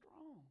shame the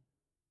strong.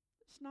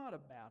 It's not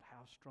about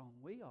how strong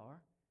we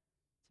are.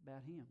 It's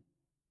about Him.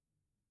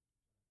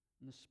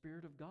 And the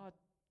Spirit of God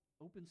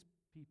opens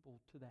people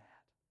to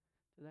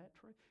that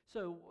truth.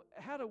 So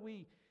how do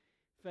we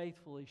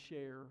faithfully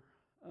share?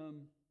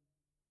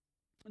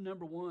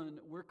 Number one,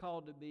 we're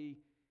called to be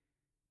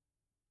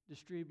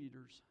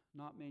distributors,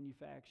 not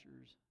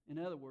manufacturers. In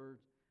other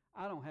words,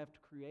 I don't have to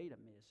create a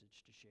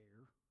message to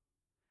share.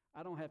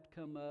 I don't have to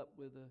come up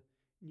with the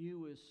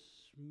newest,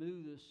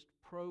 smoothest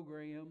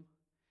program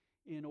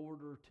in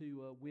order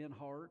to win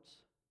hearts.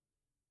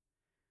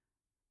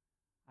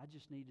 I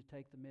just need to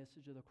take the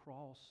message of the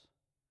cross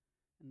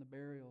and the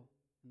burial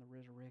and the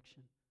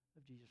resurrection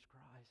of Jesus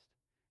Christ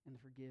and the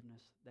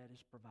forgiveness that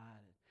is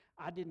provided.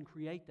 I didn't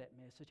create that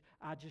message.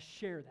 I just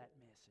share that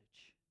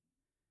message.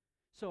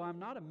 So I'm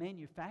not a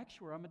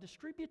manufacturer. I'm a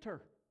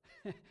distributor.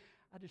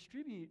 I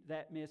distribute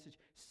that message.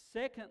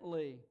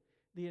 Secondly,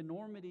 the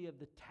enormity of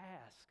the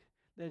task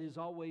that is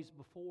always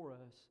before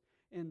us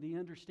and the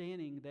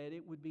understanding that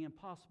it would be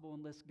impossible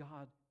unless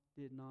God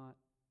did not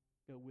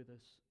go with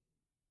us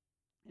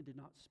and did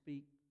not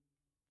speak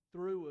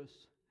through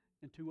us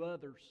and to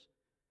others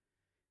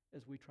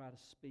as we try to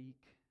speak,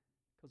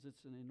 because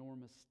it's an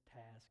enormous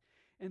task.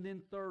 And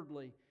then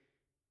thirdly,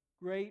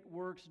 great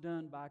works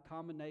done by a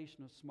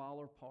combination of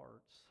smaller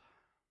parts.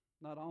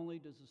 Not only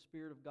does the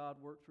Spirit of God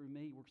work through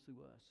me, He works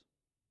through us.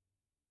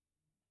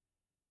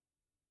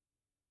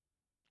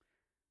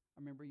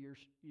 I remember years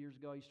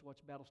ago, I used to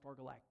watch Battlestar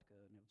Galactica,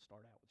 and it would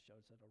start out with a show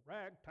that said, a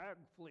ragtag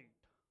fleet.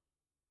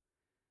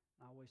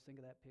 I always think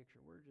of that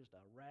picture. We're just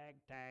a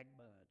ragtag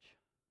bunch.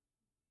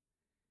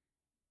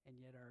 And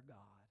yet our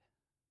God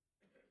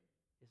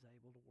is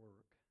able to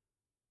work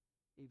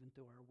even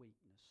through our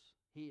weakness.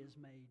 He is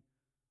made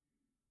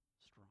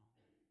strong.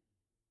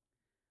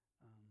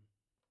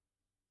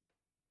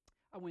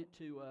 I went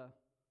to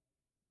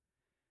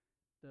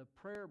the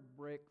prayer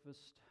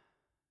breakfast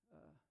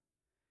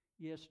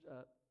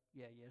yesterday.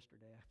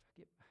 I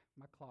get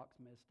my clock's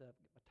messed up,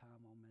 get my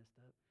time all messed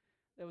up.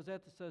 That was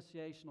at the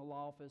associational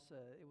office.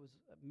 It was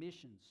a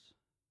missions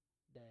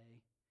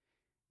day.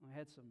 I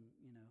had some,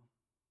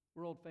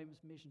 world famous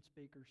mission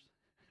speakers.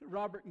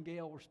 Robert and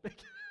Gail were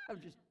speaking. I'm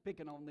just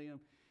picking on them.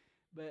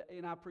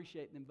 And I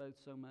appreciate them both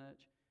so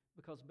much,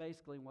 because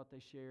basically what they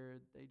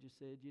shared, they just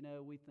said,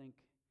 we think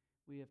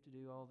we have to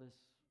do all this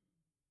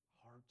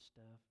hard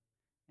stuff.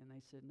 And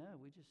they said, no,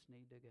 we just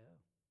need to go.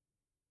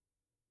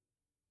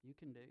 You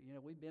can do,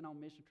 we've been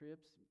on mission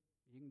trips.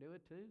 You can do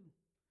it too.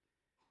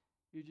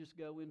 You just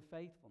go in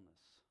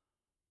faithfulness.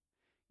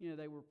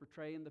 They were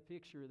portraying the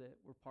picture that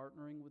we're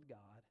partnering with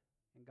God,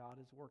 and God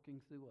is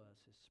working through us.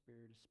 His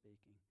Spirit is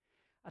speaking.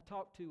 I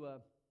talked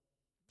to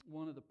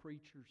one of the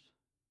preachers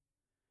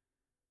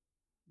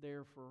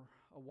there for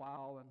a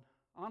while, and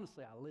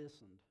honestly, I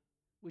listened,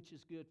 which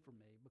is good for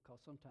me, because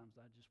sometimes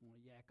I just want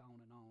to yak on,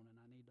 and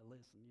I need to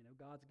listen.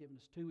 God's given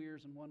us 2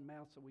 ears and 1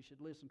 mouth, so we should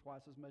listen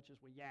twice as much as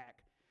we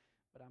yak.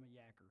 but I'm a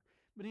yacker.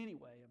 But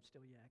anyway, I'm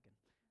still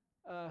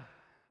yakking.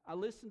 I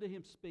listened to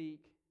him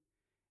speak,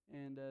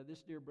 and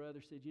this dear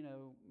brother said,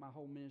 my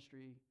whole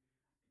ministry,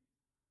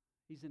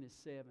 he's in his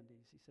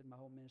 70s. He said, my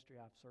whole ministry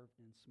I've served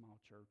in small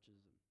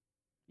churches.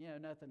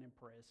 And, nothing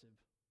impressive.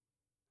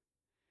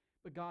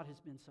 But God has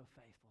been so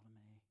faithful to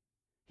me.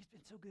 He's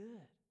been so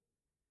good.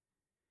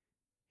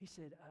 He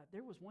said,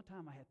 there was one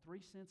time I had 3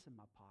 cents in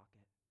my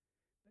pocket,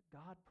 but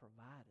God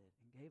provided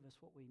and gave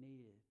us what we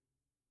needed.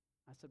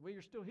 I said, well,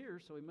 you're still here,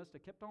 so he must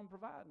have kept on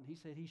providing. He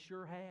said, he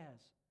sure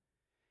has.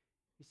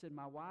 He said,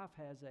 my wife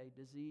has a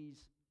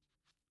disease.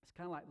 It's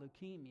kind of like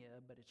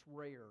leukemia, but it's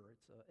rare.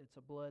 It's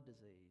a blood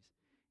disease.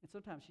 And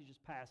sometimes she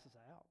just passes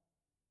out.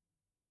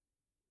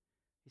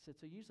 He said,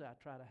 so usually I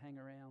try to hang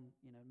around,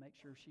 make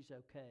sure she's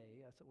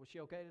okay. I said, well, is she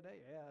okay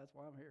today? Yeah, that's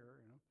why I'm here,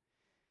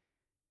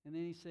 And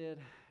then he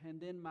said, and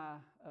then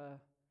my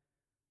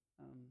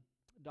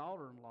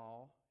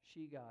daughter-in-law,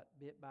 she got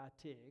bit by a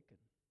tick, and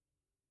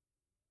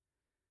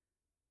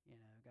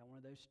got one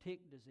of those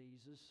tick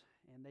diseases,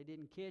 and they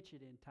didn't catch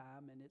it in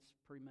time, and it's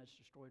pretty much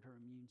destroyed her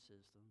immune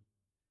system.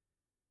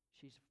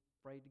 She's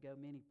afraid to go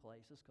many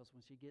places because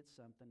when she gets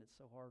something, it's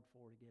so hard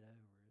for her to get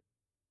over it.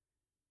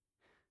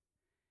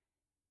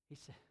 He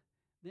said,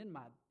 then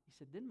my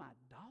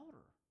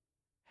daughter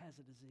has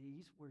a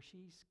disease where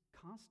she's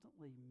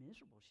constantly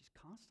miserable. She's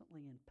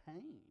constantly in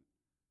pain.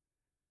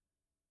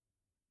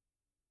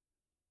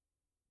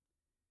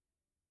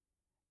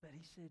 But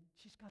he said,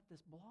 she's got this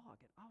blog,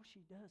 and all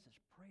she does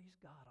is praise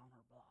God on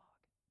her blog.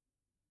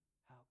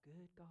 How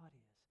good God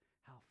is,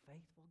 how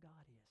faithful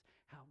God is,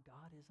 how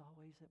God is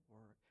always at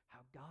work,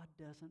 how God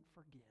doesn't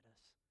forget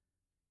us.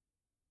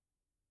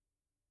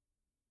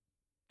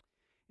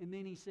 And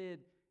then he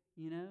said,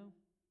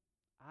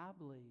 I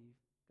believe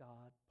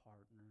God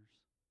partners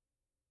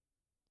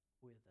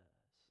with us.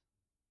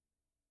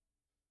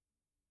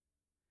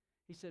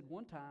 He said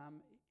one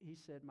time,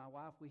 my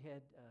wife, we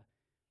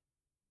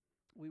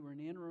were an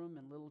interim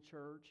in little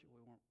church. We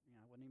weren't,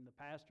 I wasn't even the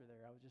pastor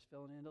there. I was just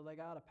filling in until they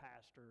got a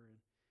pastor. And he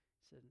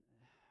said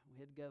we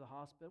had to go to the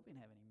hospital. We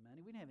didn't have any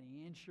money. We didn't have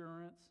any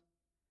insurance.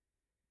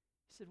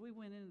 He said we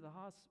went in the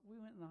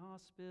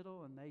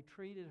hospital and they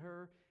treated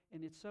her.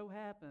 And it so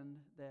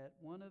happened that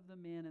one of the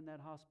men in that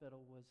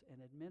hospital was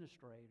an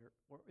administrator,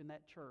 or in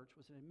that church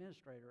was an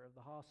administrator of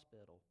the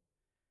hospital.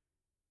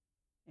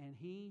 And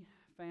he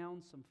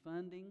found some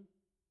funding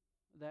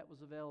that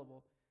was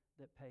available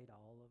that paid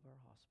all of our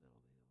hospital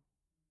bills.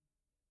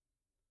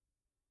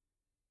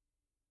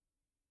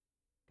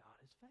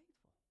 God is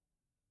faithful.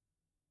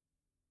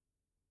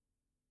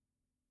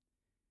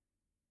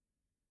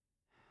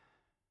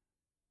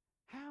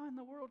 How in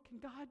the world can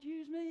God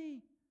use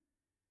me?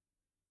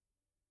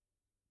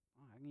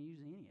 I can use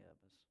any of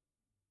us,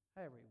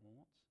 however he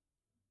wants.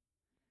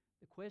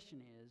 The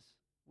question is,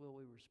 will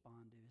we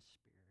respond to his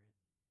Spirit?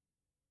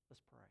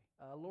 Let's pray.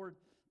 Lord,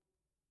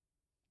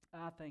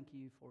 I thank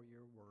you for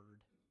your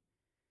word.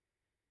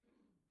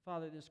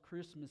 Father, this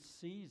Christmas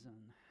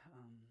season,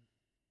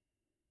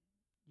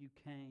 you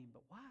came,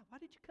 but why? Why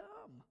did you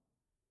come?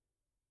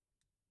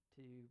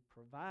 To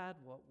provide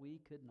what we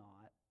could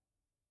not,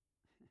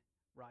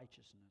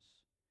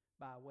 righteousness,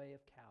 by way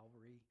of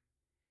Calvary.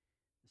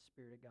 The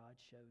Spirit of God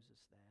shows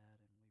us that,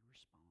 and we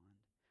respond.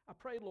 I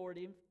pray, Lord,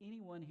 if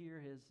anyone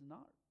here has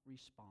not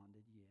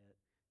responded yet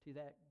to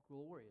that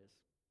glorious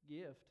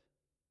gift,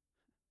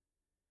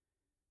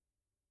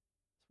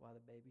 that's why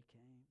the baby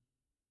came.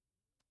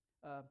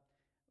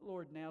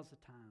 Lord, now's the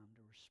time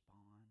to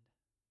respond.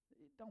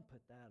 Don't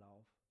put that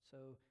off.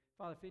 So,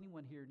 Father, if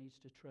anyone here needs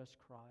to trust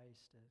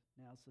Christ,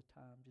 now's the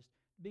time. Just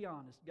be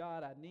honest.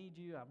 God, I need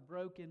you. I'm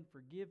broken.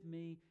 Forgive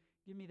me.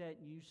 Give me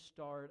that new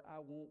start. I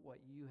want what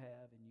you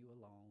have and you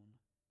alone,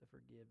 the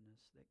forgiveness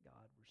that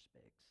God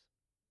respects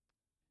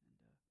and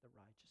the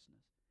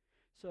righteousness.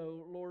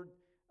 So, Lord,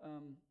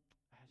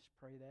 I just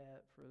pray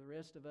that for the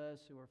rest of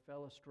us who are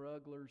fellow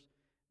strugglers,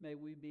 may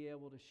we be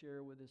able to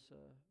share with this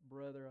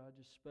brother I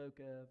just spoke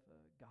of,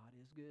 God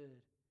is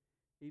good.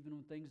 Even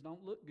when things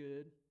don't look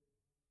good,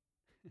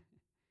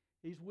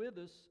 He's with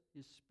us.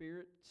 His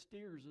Spirit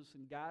steers us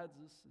and guides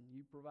us, and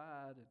you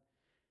provide. And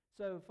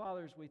so,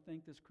 Father, as we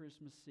think this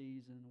Christmas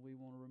season, we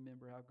want to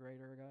remember how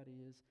great our God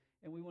is.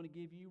 And we want to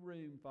give you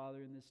room,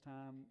 Father, in this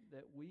time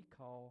that we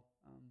call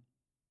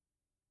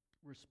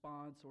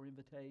response or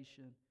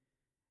invitation.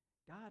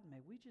 God,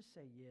 may we just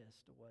say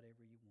yes to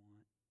whatever you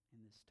want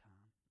in this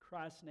time. In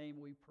Christ's name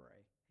we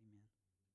pray.